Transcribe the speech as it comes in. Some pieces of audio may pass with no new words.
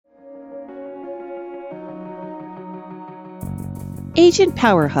Agent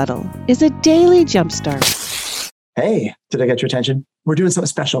Power Huddle is a daily jumpstart. Hey, did I get your attention? We're doing something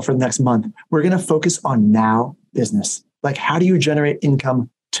special for the next month. We're going to focus on now business. Like, how do you generate income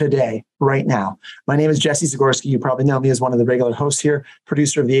today, right now? My name is Jesse Zagorski. You probably know me as one of the regular hosts here,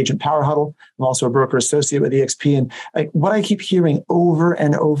 producer of the Agent Power Huddle. I'm also a broker associate with EXP. And what I keep hearing over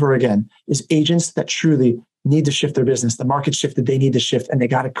and over again is agents that truly need to shift their business. The market shifted, they need to shift, and they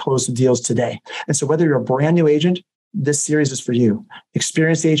got to close the deals today. And so whether you're a brand new agent, this series is for you.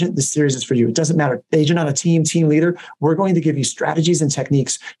 Experienced agent, this series is for you. It doesn't matter. Agent on a team leader, we're going to give you strategies and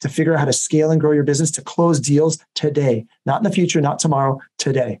techniques to figure out how to scale and grow your business to close deals today, not in the future, not tomorrow,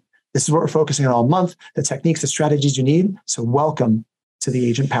 today. This is what we're focusing on all month, the techniques, the strategies you need. So welcome to the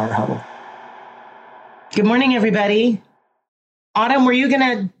Agent Power Huddle. Good morning, everybody. Autumn, were you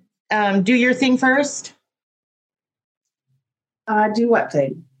going to do your thing first? Do what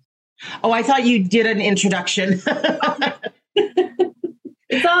thing? Oh, I thought you did an introduction.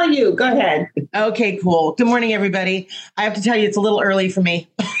 It's all you. Go ahead. Okay, cool. Good morning, everybody. I have to tell you, it's a little early for me,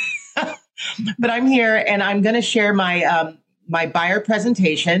 but I'm here and I'm going to share my my buyer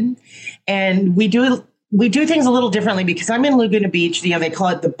presentation. And we do things a little differently because I'm in Laguna Beach. You know, they call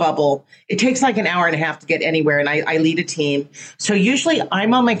it the bubble. It takes like an hour and a half to get anywhere, and I lead a team. So usually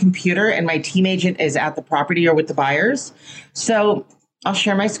I'm on my computer and my team agent is at the property or with the buyers. So I'll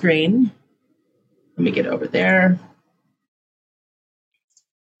share my screen. Let me get over there.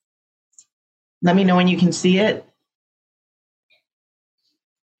 Let me know when you can see it.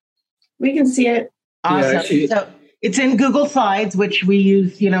 We can see it. Awesome. Yeah, so it's in Google Slides, which we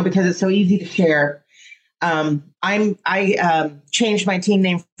use, you know, because it's so easy to share. I changed my team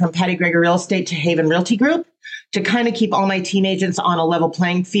name from Patty Greger Real Estate to Haven Realty Group to kind of keep all my team agents on a level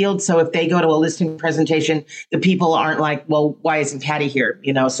playing field. So if they go to a listing presentation, the people aren't like, well, why isn't Patty here?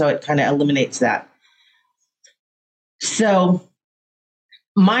 You know, so it kind of eliminates that. So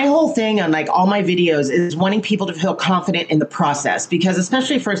my whole thing on like all my videos is wanting people to feel confident in the process, because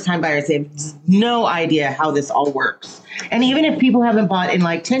especially first time buyers, they have no idea how this all works. And even if people haven't bought in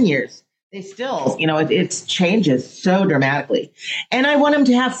like 10 years, they still, you know, it changes so dramatically. And I want them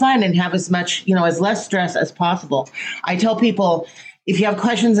to have fun and have as much, you know, as less stress as possible. I tell people, if you have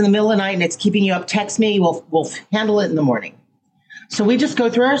questions in the middle of the night and it's keeping you up, text me. We'll handle it in the morning. So we just go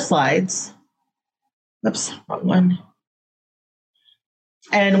through our slides. Oops, wrong one.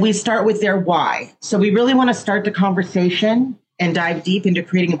 And we start with their why. So we really want to start the conversation and dive deep into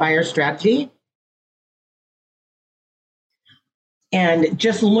creating a buyer strategy. And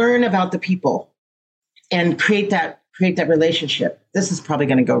just learn about the people and create that relationship. This is probably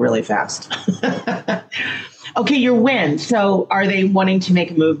going to go really fast. Okay, your win. So are they wanting to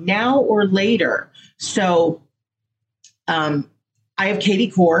make a move now or later? So I have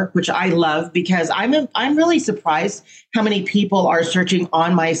Katie Core, which I love because I'm really surprised how many people are searching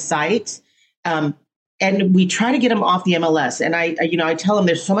on my site. And we try to get them off the MLS. And I tell them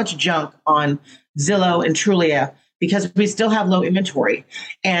there's so much junk on Zillow and Trulia, because we still have low inventory.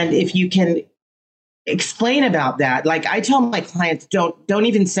 And if you can explain about that, like I tell my clients, don't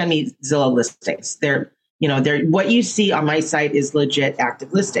even send me Zillow listings. They're what you see on my site is legit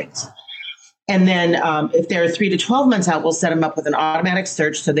active listings. And then if they're 3 to 12 months out, we'll set them up with an automatic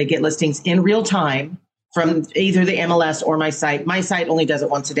search so they get listings in real time from either the MLS or my site. My site only does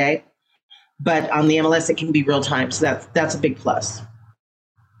it once a day, but on the MLS it can be real time. So that's a big plus.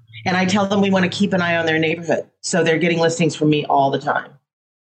 And I tell them we want to keep an eye on their neighborhood. So they're getting listings from me all the time.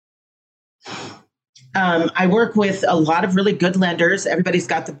 I work with a lot of really good lenders. Everybody's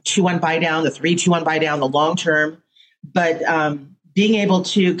got the 2-1 buy down, the 3-2-1 buy down, the long term. But being able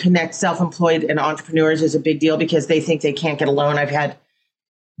to connect self-employed and entrepreneurs is a big deal because they think they can't get a loan. I've had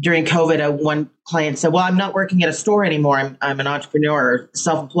during COVID, one client said, well, I'm not working at a store anymore. I'm an entrepreneur or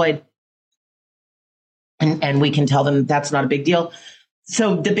self-employed. And we can tell them that's not a big deal.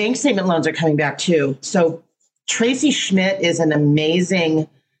 So the bank statement loans are coming back too. So Tracy Schmidt is an amazing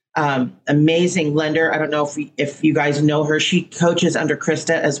lender. I don't know if you guys know her. She coaches under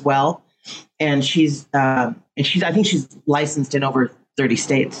Krista as well, and I think she's licensed in over 30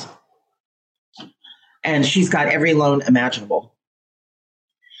 states, and she's got every loan imaginable.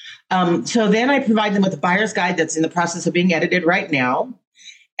 So then I provide them with a buyer's guide that's in the process of being edited right now.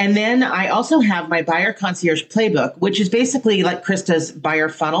 And then I also have my buyer concierge playbook, which is basically like Krista's buyer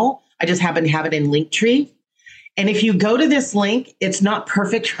funnel. I just happen to have it in Linktree. And if you go to this link, it's not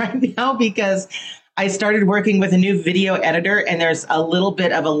perfect right now because I started working with a new video editor and there's a little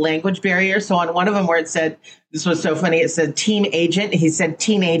bit of a language barrier. So on one of them where it said, this was so funny, it said team agent, he said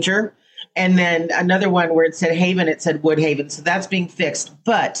teenager. And then another one where it said Haven, it said Woodhaven. So that's being fixed.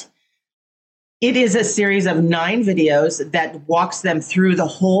 But It is a series of 9 videos that walks them through the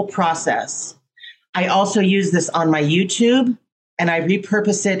whole process. I also use this on my YouTube, and I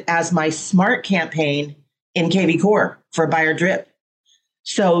repurpose it as my smart campaign in KV Core for buyer drip.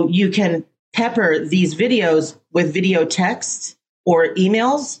 So you can pepper these videos with video text or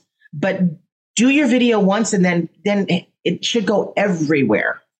emails, but do your video once and then it should go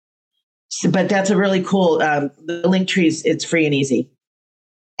everywhere. So, but that's a really cool, the Linktrees, it's free and easy.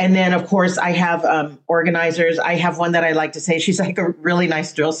 And then, of course, I have organizers. I have one that I like to say, she's like a really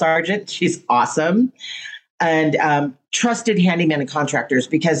nice drill sergeant. She's awesome. And trusted handyman and contractors,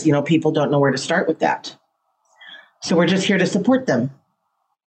 because, you know, people don't know where to start with that. So we're just here to support them.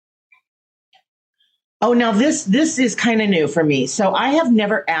 Oh, now this is kind of new for me. So I have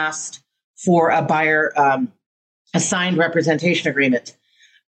never asked for a buyer assigned representation agreement,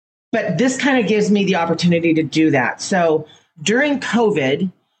 but this kind of gives me the opportunity to do that. So during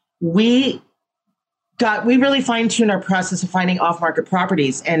COVID, we really fine-tuned our process of finding off-market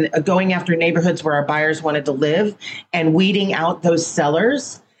properties and going after neighborhoods where our buyers wanted to live and weeding out those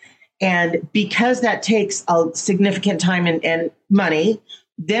sellers. And because that takes a significant time and money,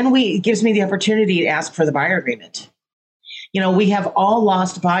 then it gives me the opportunity to ask for the buyer agreement. You know, we have all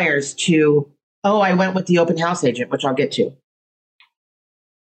lost buyers to, I went with the open house agent, which I'll get to.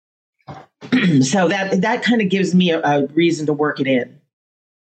 So that kind of gives me a reason to work it in.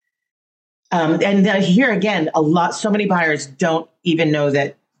 And here again, so many buyers don't even know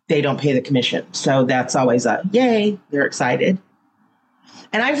that they don't pay the commission. So that's always a yay, they're excited.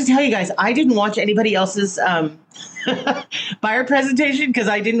 And I have to tell you guys, I didn't watch anybody else's buyer presentation because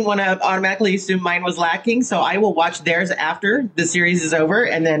I didn't want to automatically assume mine was lacking. So I will watch theirs after the series is over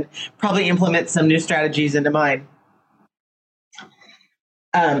and then probably implement some new strategies into mine.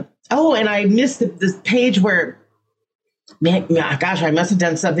 And I missed this page where, gosh, I must have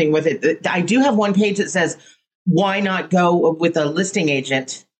done something with it. I do have one page that says, why not go with a listing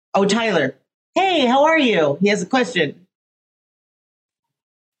agent? Oh, Tyler. Hey, how are you? He has a question.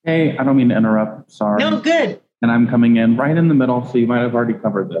 Hey, I don't mean to interrupt. Sorry. No, good. And I'm coming in right in the middle, so you might have already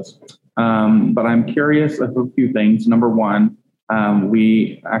covered this. But I'm curious of a few things. Number one,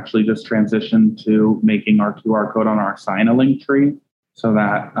 we actually just transitioned to making our QR code on our sign a link tree so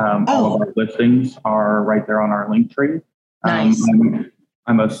that all of our listings are right there on our link tree. Nice.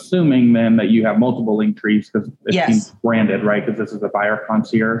 I'm assuming then that you have multiple link trees because it seems branded, right? Because this is a buyer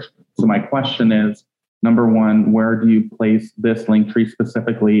concierge. So my question is, number one, where do you place this link tree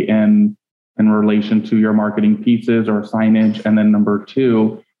specifically in relation to your marketing pieces or signage? And then number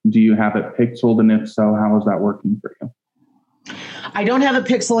two, do you have it pixeled? And if so, how is that working for you? I don't have a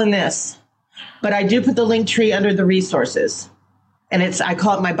pixel in this, but I do put the link tree under the resources. And I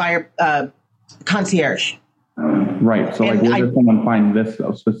call it my buyer concierge. Right. So like, where does someone find this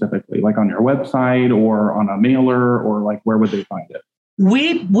though specifically? Like on your website or on a mailer, or like where would they find it?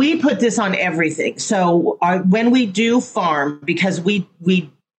 We put this on everything. So when we do farm, because we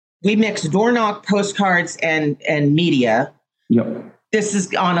mix door knock, postcards, and media. Yep. This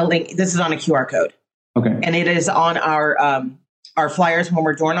is on a link. This is on a QR code. Okay. And it is on our flyers when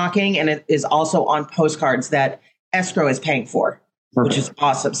we're door knocking, and it is also on postcards that escrow is paying for, which is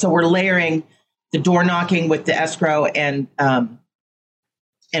awesome. So we're layering the door knocking with the escrow and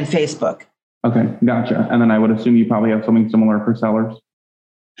Facebook. Okay, gotcha. And then I would assume you probably have something similar for sellers.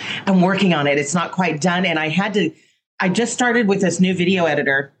 I'm working on it. It's not quite done. And I just started with this new video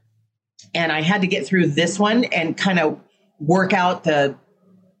editor, and I had to get through this one and kind of work out the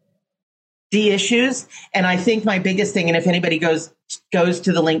issues. And I think my biggest thing, and if anybody goes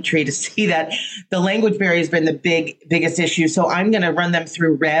to the link tree to see that, the language barrier has been the biggest issue. So I'm going to run them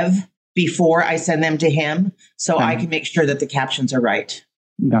through Rev before I send them to him, so I can make sure that the captions are right.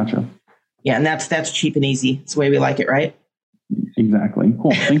 Gotcha. Yeah, and that's cheap and easy. It's the way we like it, right? Exactly.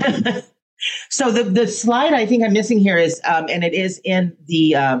 Cool. Thank you. So the slide I think I'm missing here is, and it is in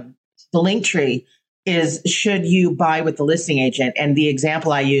the link tree, is should you buy with the listing agent? And the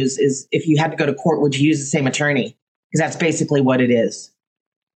example I use is, if you had to go to court, would you use the same attorney? Because that's basically what it is.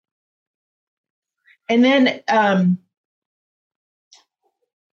 And then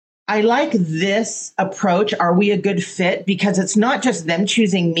I like this approach. Are we a good fit? Because it's not just them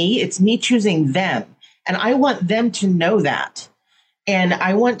choosing me, it's me choosing them. And I want them to know that. And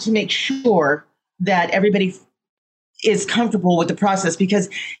I want to make sure that everybody is comfortable with the process, because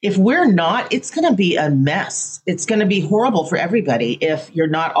if we're not, it's going to be a mess. It's going to be horrible for everybody if you're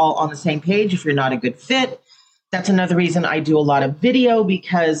not all on the same page, if you're not a good fit. That's another reason I do a lot of video,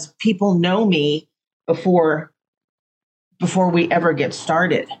 because people know me before we ever get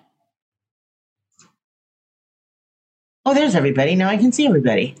started. Oh, there's everybody. Now I can see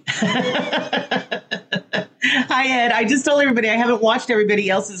everybody. Hi, Ed. I just told everybody I haven't watched everybody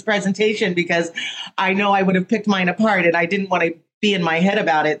else's presentation because I know I would have picked mine apart and I didn't want to be in my head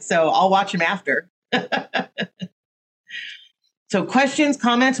about it. So I'll watch them after. So questions,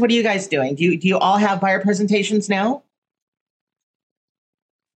 comments, what are you guys doing? Do you all have buyer presentations now?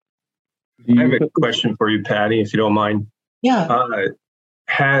 I have a question for you, Patty, if you don't mind. Yeah.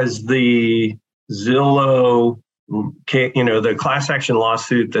 Has the Zillow, the class action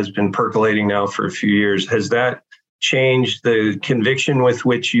lawsuit that's been percolating now for a few years, has that changed the conviction with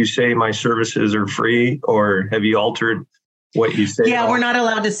which you say my services are free, or have you altered what you say? Yeah, we're not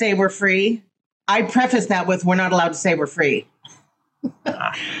allowed to say we're free. I preface that with we're not allowed to say we're free.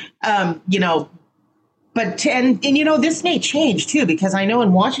 But this may change too, because I know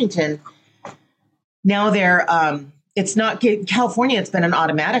in Washington now it's not California. It's been an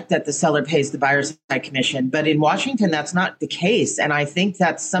automatic that the seller pays the buyer's side commission, but in Washington, that's not the case. And I think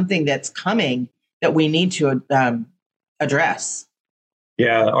that's something that's coming that we need to address.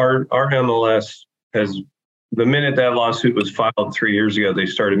 Yeah, our MLS has, the minute that lawsuit was filed 3 years ago, they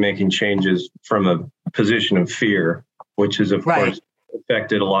started making changes from a position of fear, which is, of course,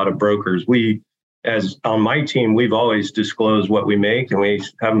 affected a lot of brokers. As on my team, we've always disclosed what we make, and we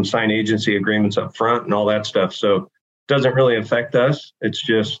have them sign agency agreements up front and all that stuff. So it doesn't really affect us. It's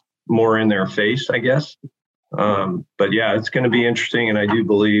just more in their face, I guess. But yeah, it's going to be interesting. And I do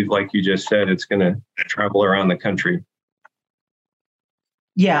believe, like you just said, it's going to travel around the country.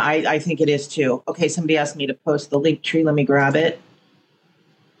 Yeah, I think it is too. Okay, somebody asked me to post the link tree. Let me grab it.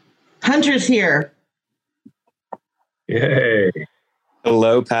 Hunter's here. Yay.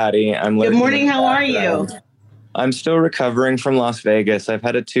 Hello, Patty. Good morning. How are you? I'm still recovering from Las Vegas. I've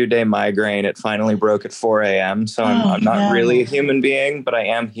had a 2-day migraine. It finally broke at 4 a.m. So I'm not really a human being, but I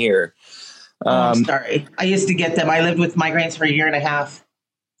am here. I'm sorry. I used to get them. I lived with migraines for 1.5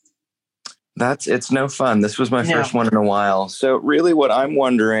 years. It's no fun. This was my first one in a while. So really what I'm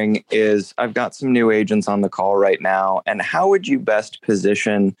wondering is, I've got some new agents on the call right now, and how would you best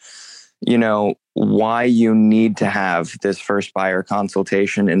position, why you need to have this first buyer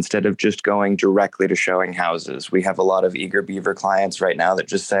consultation instead of just going directly to showing houses? We have a lot of eager beaver clients right now that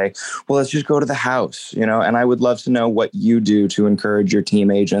just say, well, let's just go to the house, and I would love to know what you do to encourage your team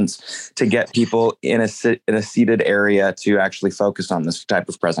agents to get people in a seated area to actually focus on this type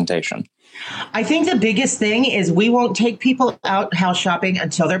of presentation. I think the biggest thing is we won't take people out house shopping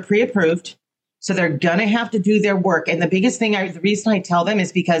until they're pre-approved. So they're going to have to do their work. And the biggest thing, the reason I tell them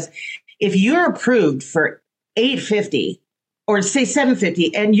is because if you're approved for $850 or say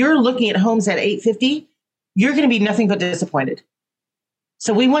 $750 and you're looking at homes at $850, you're going to be nothing but disappointed.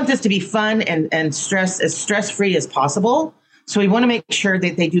 So we want this to be fun and as stress-free as possible. So we want to make sure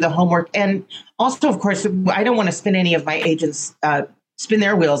that they do the homework. And also, of course, I don't want to spin any of my agents, spin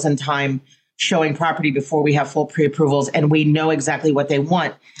their wheels in time showing property before we have full pre-approvals and we know exactly what they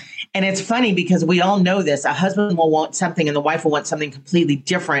want. And it's funny because we all know this. A husband will want something and the wife will want something completely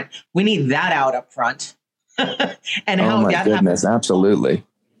different. We need that out up front. And oh my goodness, absolutely.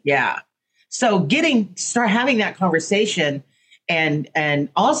 Yeah. So start having that conversation, and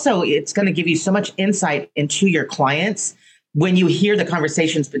also it's going to give you so much insight into your clients when you hear the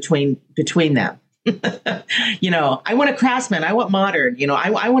conversations between them. I want a craftsman. I want modern. I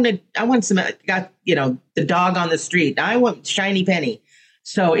want some. Got the dog on the street. I want shiny penny.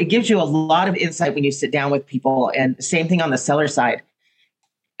 So it gives you a lot of insight when you sit down with people, and the same thing on the seller side,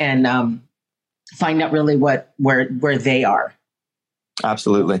 and find out really where they are.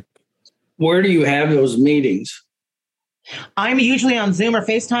 Absolutely. Where do you have those meetings? I'm usually on Zoom or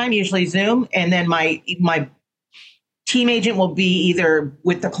FaceTime, usually Zoom, and then my team agent will be either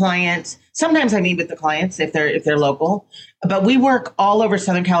with the client. Sometimes I meet with the clients if they're local, but we work all over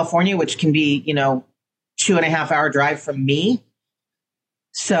Southern California, which can be 2.5 hour drive from me.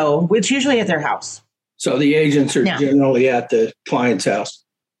 So it's usually at their house. So the agents are generally at the client's house.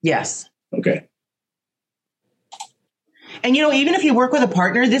 Yes. Okay. And even if you work with a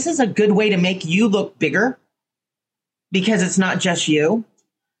partner, this is a good way to make you look bigger because it's not just you.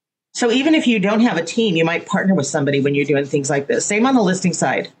 So even if you don't have a team, you might partner with somebody when you're doing things like this. Same on the listing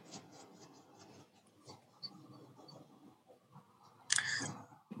side.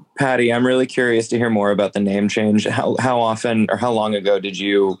 Patty, I'm really curious to hear more about the name change. How often or how long ago did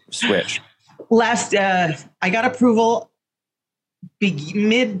you switch? I got approval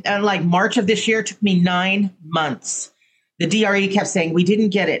March of this year. It took me 9 months. The DRE kept saying, we didn't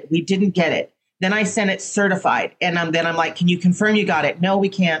get it. We didn't get it. Then I sent it certified. And then I'm like, can you confirm you got it? No, we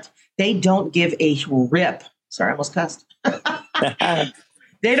can't. They don't give a rip. Sorry, I almost cussed.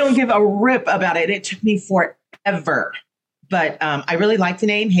 They don't give a rip about it. It took me forever. But I really like the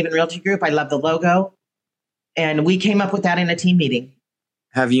name Haven Realty Group. I love the logo. And we came up with that in a team meeting.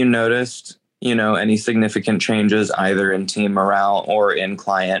 Have you noticed, any significant changes either in team morale or in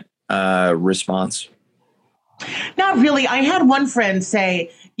client response? Not really. I had one friend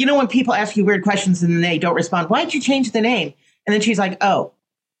say, when people ask you weird questions and they don't respond, why'd you change the name? And then she's like, oh.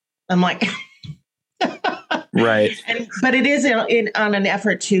 I'm like, right. But it is on an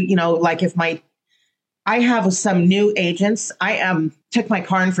effort to, like if I have some new agents. I took my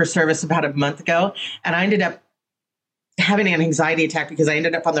car in for service about a month ago, and I ended up having an anxiety attack because I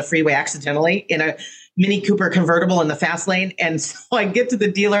ended up on the freeway accidentally in a Mini Cooper convertible in the fast lane. And so I get to the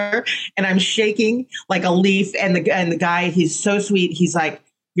dealer and I'm shaking like a leaf. And the guy, he's so sweet. He's like,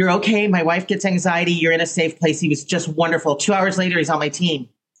 you're okay. My wife gets anxiety. You're in a safe place. He was just wonderful. 2 hours later, he's on my team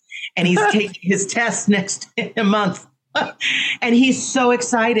and he's taking his test next month. And he's so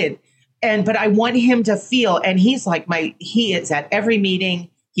excited. But I want him to feel, and he's like he is at every meeting.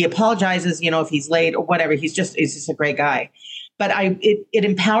 He apologizes, if he's late or whatever. He's just a great guy. But it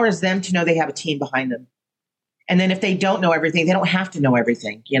empowers them to know they have a team behind them. And then if they don't know everything, they don't have to know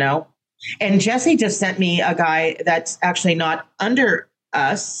everything, And Jesse just sent me a guy that's actually not under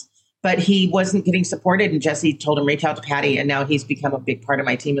us, but he wasn't getting supported. And Jesse told him, reach out to Patty. And now he's become a big part of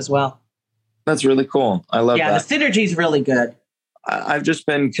my team as well. That's really cool. I love that. Yeah, the synergy is really good. I've just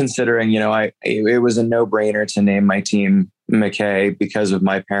been considering, it was a no-brainer to name my team McKay because of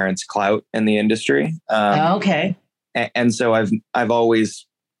my parents' clout in the industry. Okay. And so I've always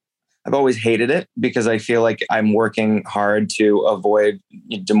hated it because I feel like I'm working hard to avoid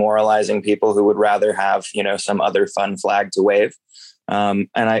demoralizing people who would rather have, some other fun flag to wave. And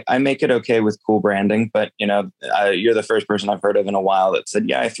I make it okay with cool branding, but you're the first person I've heard of in a while that said,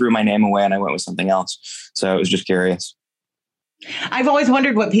 yeah, I threw my name away and I went with something else. So I was just curious. I've always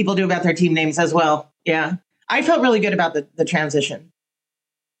wondered what people do about their team names as well. Yeah. I felt really good about the transition.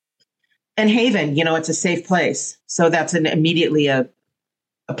 And Haven, it's a safe place. So that's immediately a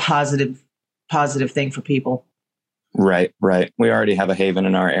positive thing for people. Right. We already have a Haven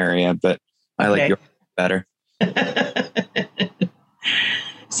in our area, but I like yours better.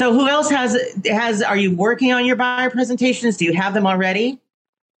 So who else are you working on your buyer presentations? Do you have them already?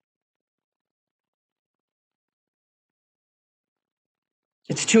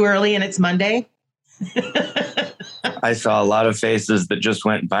 It's too early and it's Monday. I saw a lot of faces that just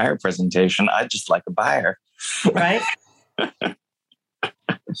went buyer presentation. I just like a buyer. Right.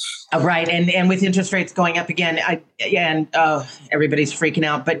 Right. And with interest rates going up again, everybody's freaking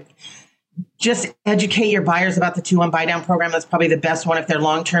out, but just educate your buyers about the 2-1 buy down program. That's probably the best one. If they're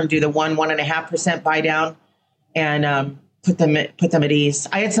long-term, do the 1.5% buy down and put them at ease.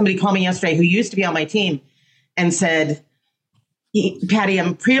 I had somebody call me yesterday who used to be on my team and said, Patty,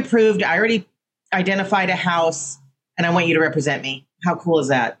 I'm pre-approved. I already identified a house and I want you to represent me. How cool is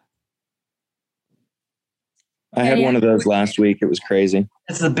that? I had one of those last week. It was crazy.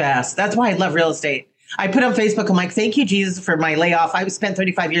 It's the best. That's why I love real estate. I put on Facebook, I'm like, thank you, Jesus, for my layoff. I spent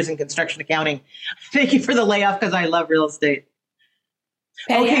 35 years in construction accounting. Thank you for the layoff because I love real estate.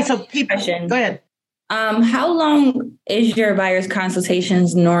 Patty, okay, so people, go ahead. How long is your buyer's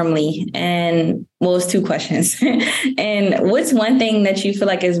consultations normally? And it's 2 questions. And what's one thing that you feel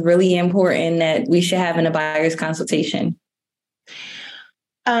like is really important that we should have in a buyer's consultation?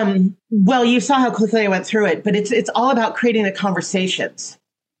 Well, you saw how quickly I went through it, but it's all about creating the conversations.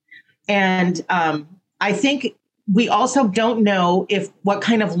 And I think we also don't know what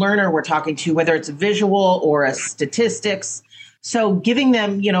kind of learner we're talking to, whether it's visual or a statistics. So giving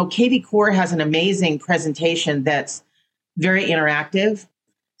them, KV Core has an amazing presentation that's very interactive.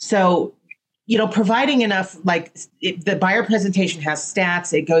 So, providing enough, the buyer presentation has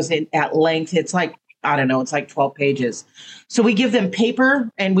stats, it goes in at length. It's like, it's like 12 pages. So we give them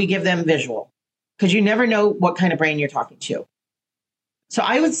paper and we give them visual because you never know what kind of brain you're talking to. So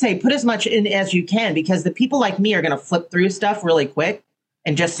I would say put as much in as you can because the people like me are going to flip through stuff really quick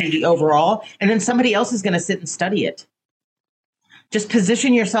and just see the overall. And then somebody else is going to sit and study it. Just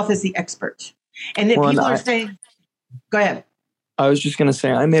position yourself as the expert. And then people are saying, go ahead. I was just going to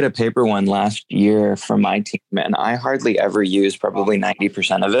say, I made a paper one last year for my team, and I hardly ever use probably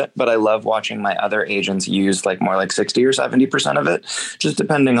 90% of it, but I love watching my other agents use more like 60 or 70% of it, just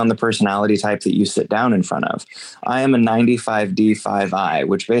depending on the personality type that you sit down in front of. I am a 95D5I,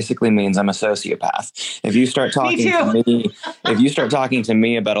 which basically means I'm a sociopath. If you start talking to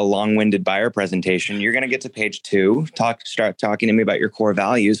me about a long-winded buyer presentation, you're going to get to page 2, start talking to me about your core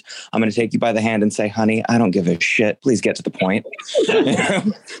values. I'm going to take you by the hand and say, honey, I don't give a shit. Please get to the point.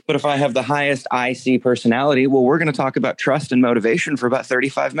 But if I have the highest IC personality, we're going to talk about trust and motivation for about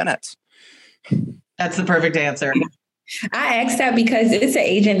 35 minutes. That's the perfect answer. I asked that because it's an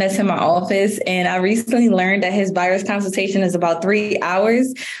agent that's in my office, and I recently learned that his buyer's consultation is about 3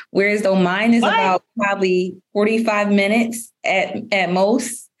 hours, whereas though mine is about probably 45 minutes at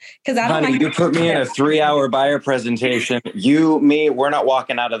most. Because I don't. Honey, you put me in a 3-hour buyer presentation. We're not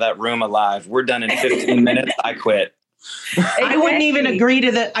walking out of that room alive. We're done in 15 minutes. I quit. Exactly. I wouldn't even agree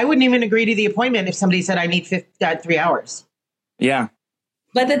to the appointment if somebody said I need 3 hours. Yeah.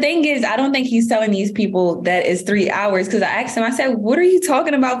 But the thing is, I don't think he's telling these people that it's 3 hours, because I asked him, I said, what are you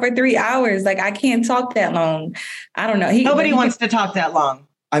talking about for 3 hours? Like, I can't talk that long. I don't know. Nobody wants to talk that long.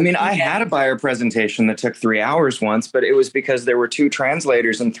 I mean, I had a buyer presentation that took 3 hours once, but it was because there were 2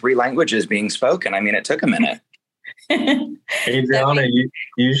 translators and 3 languages being spoken. I mean, it took a minute. Adriana,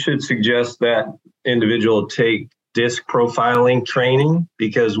 you should suggest that individual take DISC profiling training,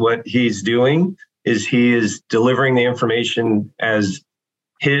 because what he's doing is he is delivering the information as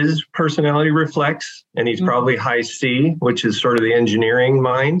his personality reflects, and he's probably high C, which is sort of the engineering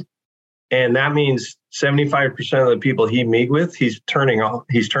mind. And that means 75% of the people he meet with, he's turning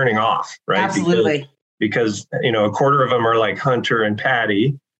off, right? Absolutely. Because a quarter of them are like Hunter and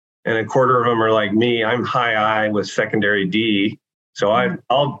Patty, and a quarter of them are like me. I'm high I with secondary D. So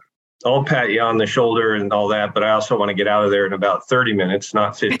I'll pat you on the shoulder and all that, but I also want to get out of there in about 30 minutes,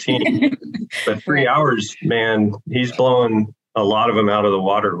 not 15. But 3 hours, man, he's blowing a lot of them out of the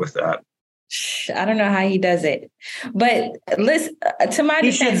water with that. I don't know how he does it, but listen, to my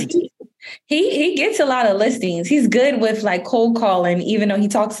defense, he gets a lot of listings. He's good with like cold calling, even though he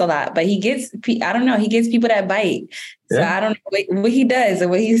talks a lot, but he gets people that bite. So yeah. I don't know what he does or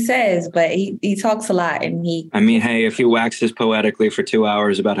what he says, but he talks a lot. And hey, if he waxes poetically for 2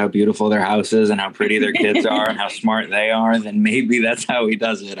 hours about how beautiful their house is and how pretty their kids are and how smart they are, then maybe that's how he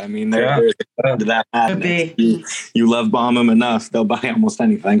does it. I mean, there's that madness. You love bomb them enough, they'll buy almost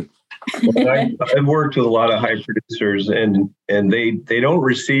anything. Well, I've worked with a lot of high producers, and they don't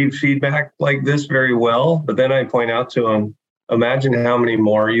receive feedback like this very well. But then I point out to them, imagine how many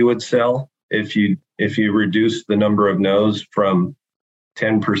more you would sell if you reduce the number of no's from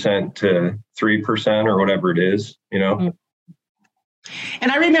 10% to 3% or whatever it is, And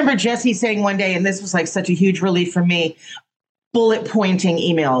I remember Jesse saying one day, and this was like such a huge relief for me, bullet pointing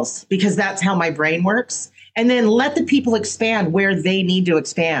emails, because that's how my brain works. And then let the people expand where they need to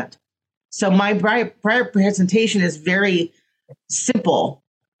expand. So my prior presentation is very simple,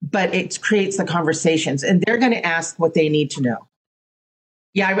 but it creates the conversations, and they're going to ask what they need to know.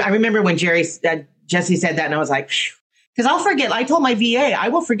 Yeah, I remember when Jesse said that, and I was like, because I'll forget. I told my VA, I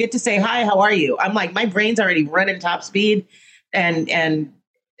will forget to say, hi, how are you? I'm like, my brain's already running top speed. And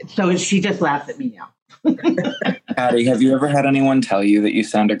so she just laughs at me now. Patty, have you ever had anyone tell you that you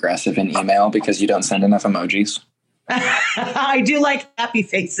sound aggressive in email because you don't send enough emojis? I do like happy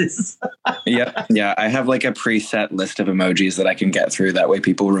faces. Yeah. I have like a preset list of emojis that I can get through. That way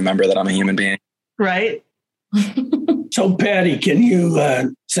people remember that I'm a human being. Right. So, Patty, can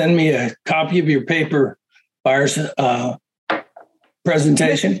you send me a copy of your paper buyer's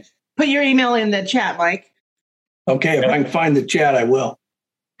presentation? Put your email in the chat, Mike. Okay, if I can find the chat, I will.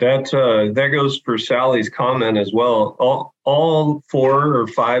 That goes for Sally's comment as well. All 4 or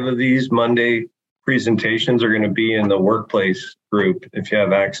 5 of these Monday presentations are going to be in the workplace group if you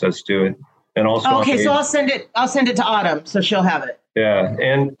have access to it. And also, okay, so I'll send it to Autumn so she'll have it. Yeah,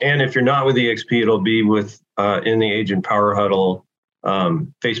 and if you're not with EXP, it'll be with in the Agent Power Huddle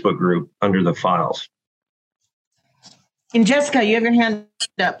Facebook group under the files. And Jessica, you have your hand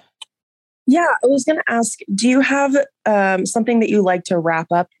up. Yeah, I was going to ask, do you have something that you like to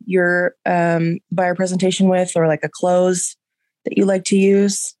wrap up your buyer presentation with, or like a close that you like to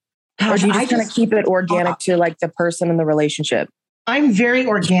use? Gosh, or do you just kind of keep it organic to like the person and the relationship? I'm very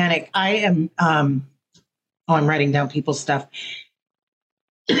organic. I am, I'm writing down people's stuff.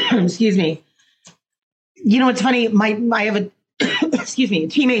 Excuse me. It's funny. I have a, a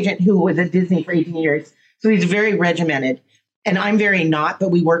team agent who was at Disney for 18 years. So he's very regimented. And I'm very not, but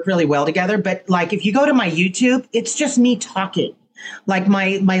we work really well together. But like, if you go to my YouTube, it's just me talking. Like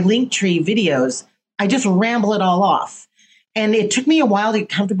my Linktree videos, I just ramble it all off. And it took me a while to get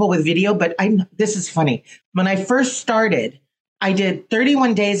comfortable with video, but this is funny. When I first started, I did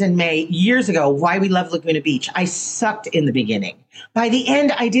 31 days in May years ago, Why We Love Laguna Beach. I sucked in the beginning. By the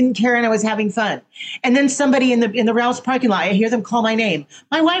end, I didn't care and I was having fun. And then somebody in the Rouse parking lot, I hear them call my name.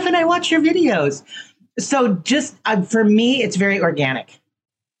 My wife and I watch your videos. So just for me, it's very organic.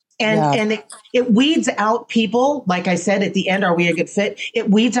 And it weeds out people. Like I said, at the end, are we a good fit? It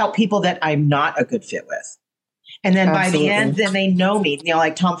weeds out people that I'm not a good fit with. And then by the end, then they know me,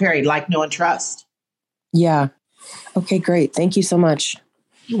 like Tom Ferry, like, know, and trust. Yeah. Okay, great. Thank you so much.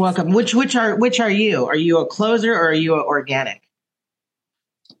 You're welcome. Which are you? Are you a closer or are you an organic?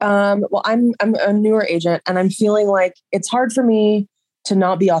 Well, I'm a newer agent, and I'm feeling like it's hard for me to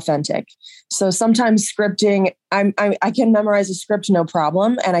not be authentic. So sometimes scripting, I can memorize a script no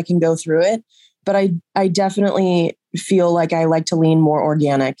problem, and I can go through it. But I definitely feel like I like to lean more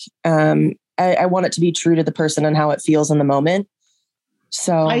organic. I want it to be true to the person and how it feels in the moment.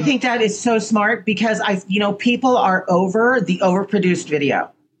 So I think that is so smart because people are over the overproduced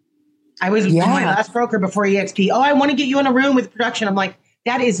video. I was my last broker before EXP. Oh, I want to get you in a room with production. I'm like,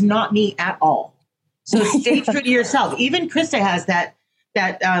 that is not me at all. So stay true to yourself. Even Krista has that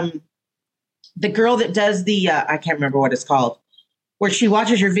the girl that does the I can't remember what it's called, where she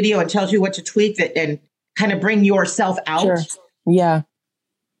watches your video and tells you what to tweak that and kind of bring yourself out. Sure. Yeah.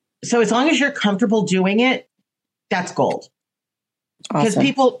 So as long as you're comfortable doing it, that's gold. Because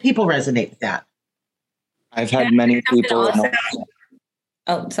people resonate with that. I've had many people.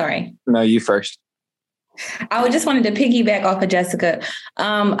 Oh, sorry. No, you first. I just wanted to piggyback off of Jessica.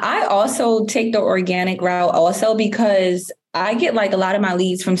 I also take the organic route also because I get like a lot of my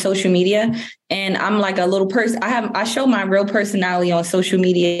leads from social media, and I'm like a little person. I show my real personality on social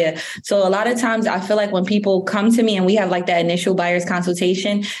media. So a lot of times I feel like when people come to me and we have like that initial buyer's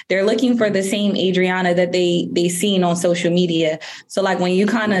consultation, they're looking for the same Adriana that they seen on social media. So like when you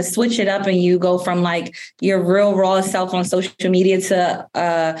kind of switch it up and you go from like your real raw self on social media to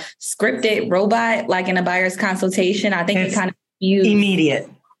a scripted robot, like in a buyer's consultation, I think it's kind of immediate.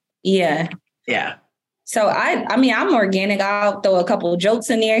 Yeah. Yeah. So I'm organic. I'll throw a couple of jokes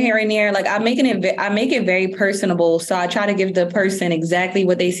in there, here and there. Like I make it very personable. So I try to give the person exactly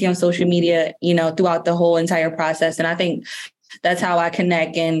what they see on social media, throughout the whole entire process. And I think that's how I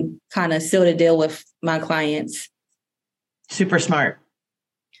connect and kind of seal the deal with my clients. Super smart.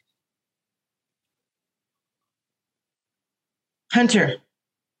 Hunter.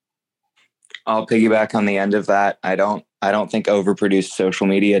 I'll piggyback on the end of that. I don't think overproduced social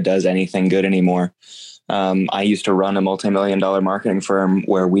media does anything good anymore. I used to run a multi-million-dollar marketing firm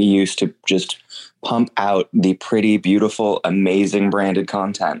where we used to just pump out the pretty, beautiful, amazing branded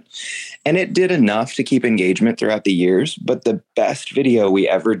content. And it did enough to keep engagement throughout the years. But the best video we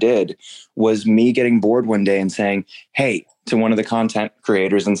ever did was me getting bored one day and saying, hey, to one of the content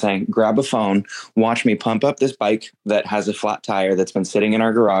creators and saying, grab a phone, watch me pump up this bike that has a flat tire that's been sitting in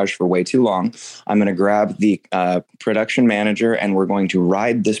our garage for way too long. I'm going to grab the production manager and we're going to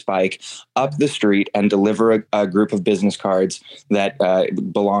ride this bike up the street and deliver a group of business cards that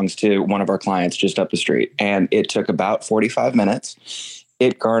belongs to one of our clients just up the street. And it took about 45 minutes.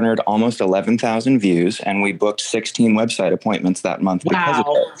 It garnered almost 11,000 views and we booked 16 website appointments that month because of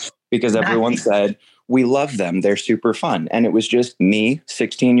it. Because everyone said, we love them. They're super fun. And it was just me,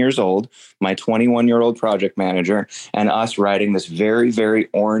 16 years old, my 21-year-old project manager, and us riding this very, very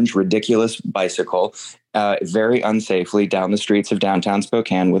orange, ridiculous bicycle very unsafely down the streets of downtown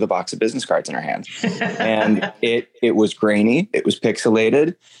Spokane with a box of business cards in our hands. And it was grainy. It was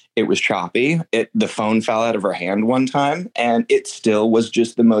pixelated. It was choppy. The phone fell out of her hand one time, and it still was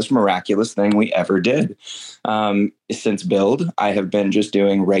just the most miraculous thing we ever did. Since build, I have been just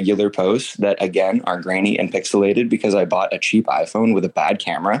doing regular posts that, again, are grainy and pixelated because I bought a cheap iPhone with a bad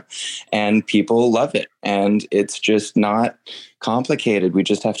camera, and people love it. And it's just not complicated. We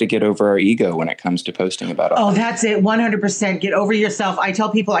just have to get over our ego when it comes to posting about it. Oh, that's it. 100%. Get over yourself. I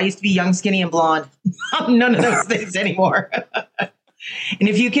tell people I used to be young, skinny, and blonde. I'm none of those things anymore. And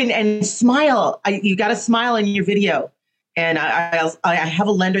if you can, and smile, you got to smile in your video. And I have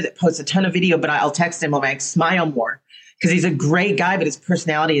a lender that posts a ton of video, but I'll text him, I'm like, smile more, because he's a great guy, but his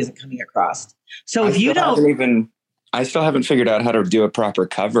personality isn't coming across. So if you don't, I still haven't figured out how to do a proper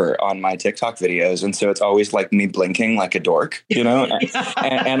cover on my TikTok videos. And so it's always like me blinking like a dork,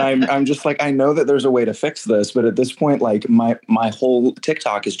 and I'm just like, I know that there's a way to fix this, but at this point, like my whole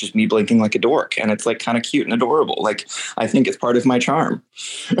TikTok is just me blinking like a dork. And it's like kind of cute and adorable. Like, I think it's part of my charm.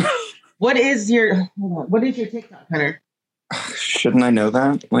 What is your TikTok, Hunter? Shouldn't I know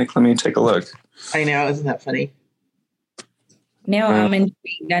that? Like, let me take a look. I know. Isn't that funny? Now I'm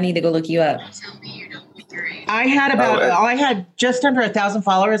intrigued. I need to go look you up. I had just under 1,000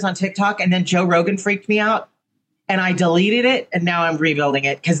 followers on TikTok, and then Joe Rogan freaked me out, and I deleted it, and now I'm rebuilding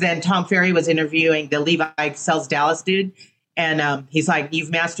it because then Tom Ferry was interviewing the Levi Sells Dallas dude, and he's like,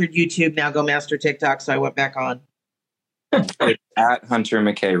 "You've mastered YouTube, now go master TikTok." So I went back on. At Hunter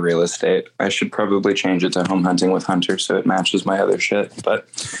McKay Real Estate. I should probably change it to Home Hunting with Hunter so it matches my other shit. But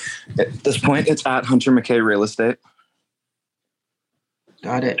at this point, it's at Hunter McKay Real Estate.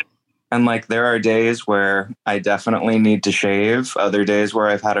 Got it. And like, there are days where I definitely need to shave. Other days where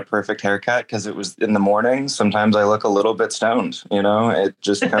I've had a perfect haircut because it was in the morning. Sometimes I look a little bit stoned, it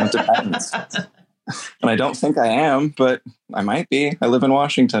just kind of depends. And I don't think I am, but I might be. I live in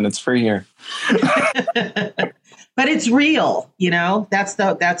Washington. It's free here. But it's real, that's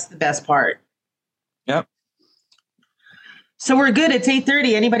the best part. Yep. So we're good. It's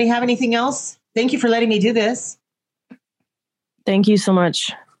 8:30. Anybody have anything else? Thank you for letting me do this. Thank you so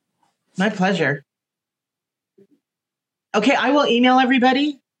much. My pleasure. Okay, I will email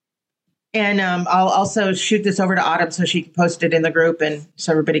everybody, and I'll also shoot this over to Autumn so she can post it in the group, and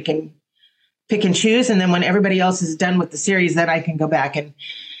so everybody can pick and choose. And then when everybody else is done with the series, then I can go back and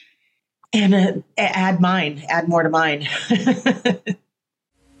add more to mine.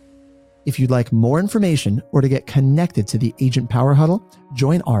 If you'd like more information or to get connected to the Agent Power Huddle,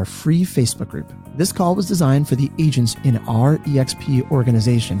 join our free Facebook group. This call was designed for the agents in our EXP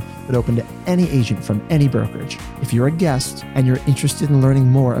organization, but open to any agent from any brokerage. If you're a guest and you're interested in learning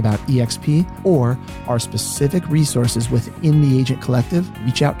more about EXP or our specific resources within the Agent Collective,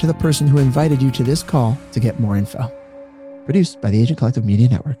 reach out to the person who invited you to this call to get more info. Produced by the Agent Collective Media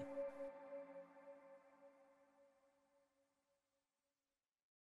Network.